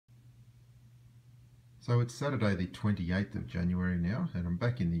So it's Saturday the 28th of January now, and I'm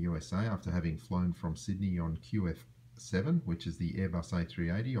back in the USA after having flown from Sydney on QF7, which is the Airbus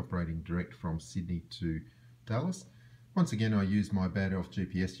A380 operating direct from Sydney to Dallas. Once again, I used my Bad Elf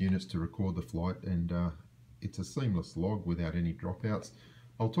GPS units to record the flight, and it's a seamless log without any dropouts.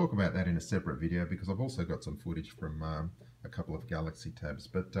 I'll talk about that in a separate video because I've also got some footage from a couple of Galaxy tabs.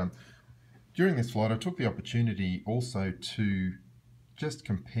 But during this flight, I took the opportunity also to just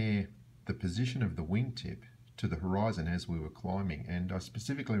compare the position of the wingtip to the horizon as we were climbing, and I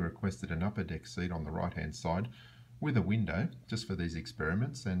specifically requested an upper deck seat on the right hand side with a window just for these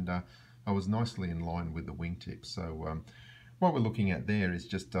experiments, and I was nicely in line with the wingtip. So what we're looking at there is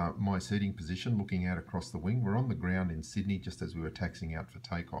just my seating position looking out across the wing. We're on the ground in Sydney just as we were taxiing out for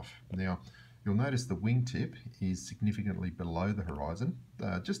takeoff. Now you'll notice the wingtip is significantly below the horizon.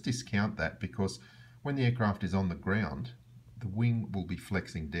 Just discount that because when the aircraft is on the ground, the wing will be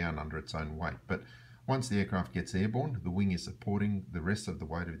flexing down under its own weight. But once the aircraft gets airborne, the wing is supporting the rest of the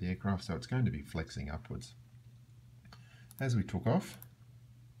weight of the aircraft, so it's going to be flexing upwards. As we took off,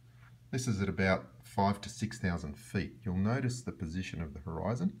 this is at about 5,000 to 6,000 feet. You'll notice the position of the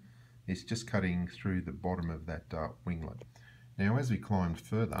horizon is just cutting through the bottom of that winglet. Now as we climbed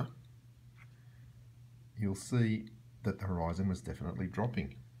further, you'll see that the horizon was definitely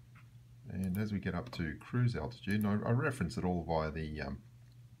dropping. And as we get up to cruise altitude, and I reference it all via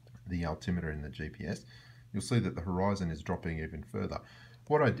the altimeter in the GPS, you'll see that the horizon is dropping even further.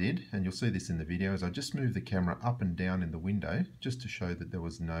 What I did, and you'll see this in the video, is I just moved the camera up and down in the window just to show that there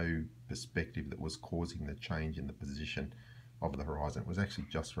was no perspective that was causing the change in the position of the horizon. It was actually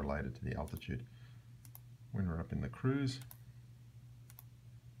just related to the altitude. When we're up in the cruise,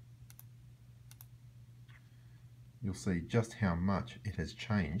 you'll see just how much it has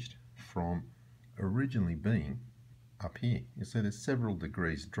changed from originally being up here. You see there's several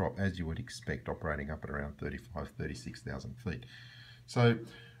degrees drop, as you would expect operating up at around 36,000 feet. So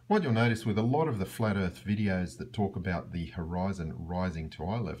what you'll notice with a lot of the flat earth videos that talk about the horizon rising to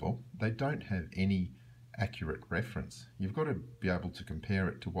eye level, they don't have any accurate reference. You've got to be able to compare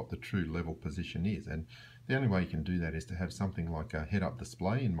it to what the true level position is, and the only way you can do that is to have something like a head-up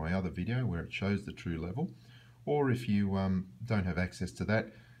display in my other video where it shows the true level, or if you don't have access to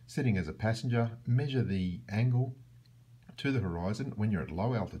that, sitting as a passenger, measure the angle to the horizon when you're at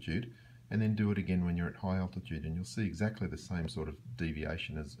low altitude, and then do it again when you're at high altitude, and you'll see exactly the same sort of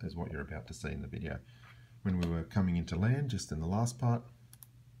deviation as what you're about to see in the video. When we were coming into land, just in the last part,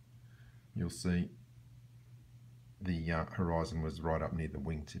 you'll see the horizon was right up near the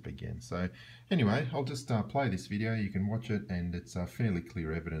wingtip again. So anyway, I'll just play this video. You can watch it, and it's fairly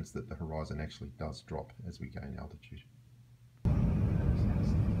clear evidence that the horizon actually does drop as we gain altitude.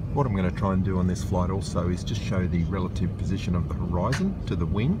 What I'm going to try and do on this flight also is just show the relative position of the horizon to the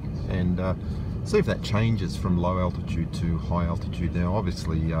wing, and see if that changes from low altitude to high altitude. Now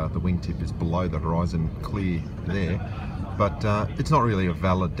obviously the wingtip is below the horizon, clear there, but it's not really a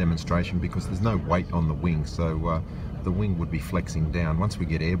valid demonstration because there's no weight on the wing, so the wing would be flexing down. Once we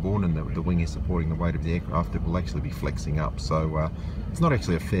get airborne and the wing is supporting the weight of the aircraft, it will actually be flexing up. So it's not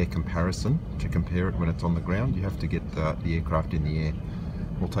actually a fair comparison to compare it when it's on the ground. You have to get the aircraft in the air.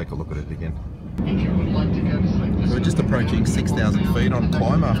 We'll take a look at it again. So we're just approaching 6,000 feet on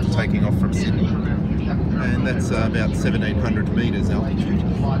climb after taking off from Sydney, and that's about 1,700 metres altitude.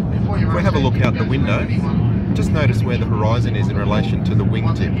 If we have a look out the window, just notice where the horizon is in relation to the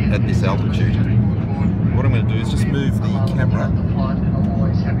wingtip at this altitude. What I'm going to do is just move the camera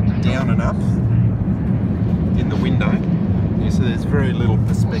down and up in the window. You see there's very little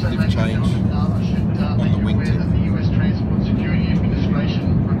perspective change on the wingtip.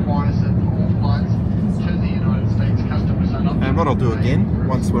 And what I'll do again,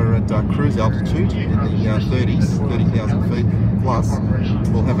 once we're at cruise altitude in the 30,000 feet plus,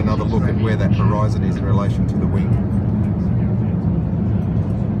 we'll have another look at where that horizon is in relation to the wing.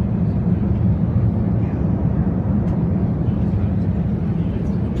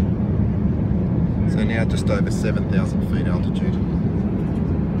 So now just over 7,000 feet altitude.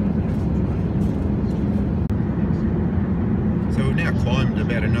 So we've now climbed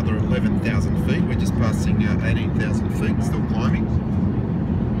about another 11,000 feet. We're just passing 18,000 feet, still climbing.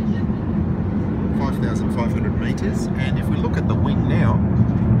 5,500 metres. And if we look at the wing now,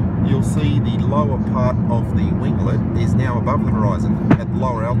 you'll see the lower part of the winglet is now above the horizon. At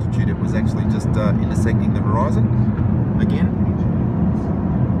lower altitude it was actually just intersecting the horizon. Again,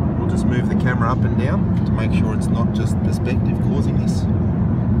 we'll just move the camera up and down to make sure it's not just perspective causing this.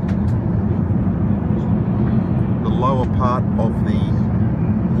 The lower part of the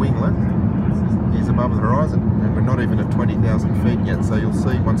winglet above the horizon, and we're not even at 20,000 feet yet, so you'll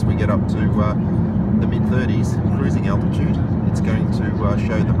see once we get up to the mid-30s, cruising altitude, it's going to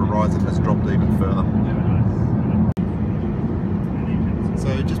show the horizon has dropped even further.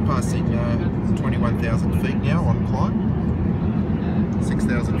 So just passing 21,000 feet now on climb,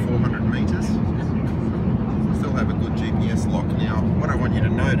 6,400 metres. Still have a good GPS lock. Now what I want you to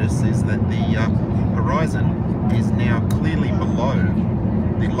notice is that the horizon is now clearly below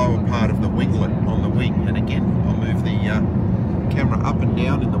the lower part of the winglet on the wing, and again I'll move the camera up and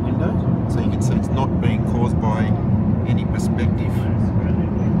down in the window so you can see it's not being caused by any perspective.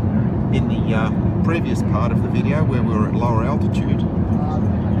 In the previous part of the video where we were at lower altitude,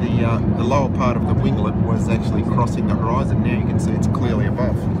 the lower part of the winglet was actually crossing the horizon. Now you can see it's clearly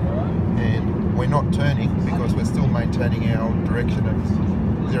above, and we're not turning because we're still maintaining our direction at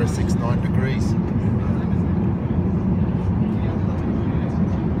 069 degrees.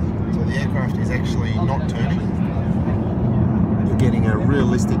 So the aircraft is actually not turning. You're getting a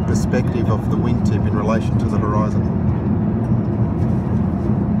realistic perspective of the wingtip in relation to the horizon.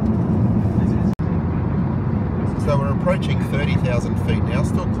 So we're approaching 30,000 feet now,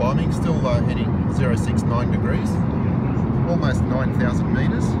 still climbing, still heading 069 degrees, almost 9,000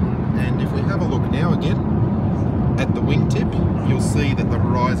 metres. And if we have a look now again at the wingtip, you'll see that the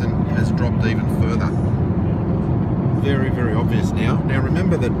horizon has dropped even further. Very, very obvious now. Now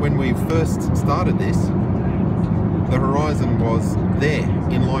remember that when we first started this, the horizon was there,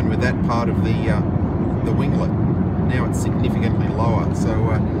 in line with that part of the winglet. Now it's significantly lower. So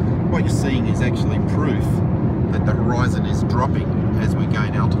what you're seeing is actually proof that the horizon is dropping as we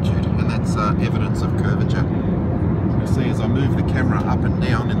gain altitude, and that's evidence of curvature. You'll see as I move the camera up and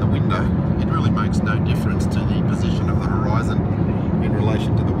down in the window, it really makes no difference to the position of the horizon in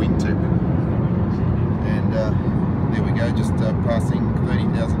relation to the wingtip. And there we go, just passing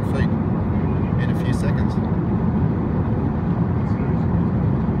 30,000 feet in a few seconds.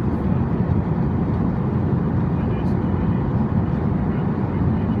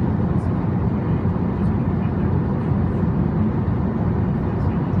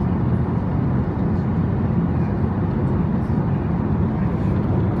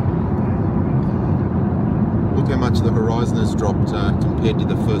 Look how much the horizon has dropped compared to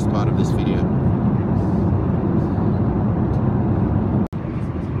the first part of this video.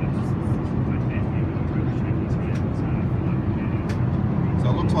 So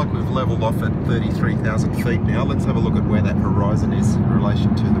it looks like we've levelled off at 33,000 feet now. Let's have a look at where that horizon is in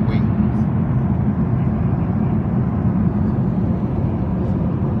relation to the wing.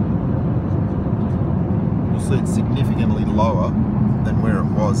 You'll see it's significantly lower than where it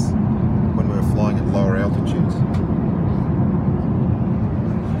was when we were flying at lower altitudes.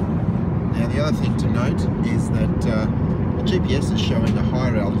 Now the other thing to note is that the GPS is showing a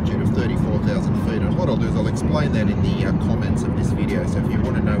higher altitude of 34,000 feet, and what I'll do is I'll explain that in the comments of this video, so if you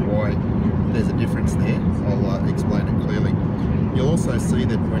want to know why there's a difference there, I'll explain it clearly. You'll also see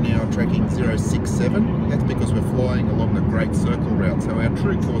that we're now tracking 067, that's because we're flying along the Great Circle route, so our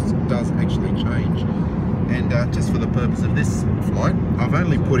true course does actually change. And just for the purpose of this flight, I've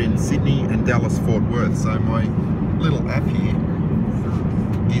only put in Sydney and Dallas Fort Worth. So my little app here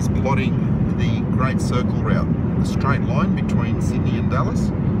is plotting the Great Circle route, a straight line between Sydney and Dallas,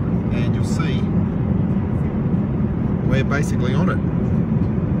 and you'll see we're basically on it.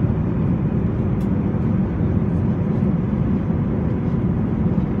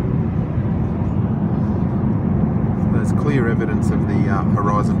 There's clear evidence of the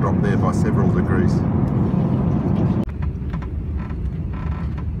horizon drop there by several degrees.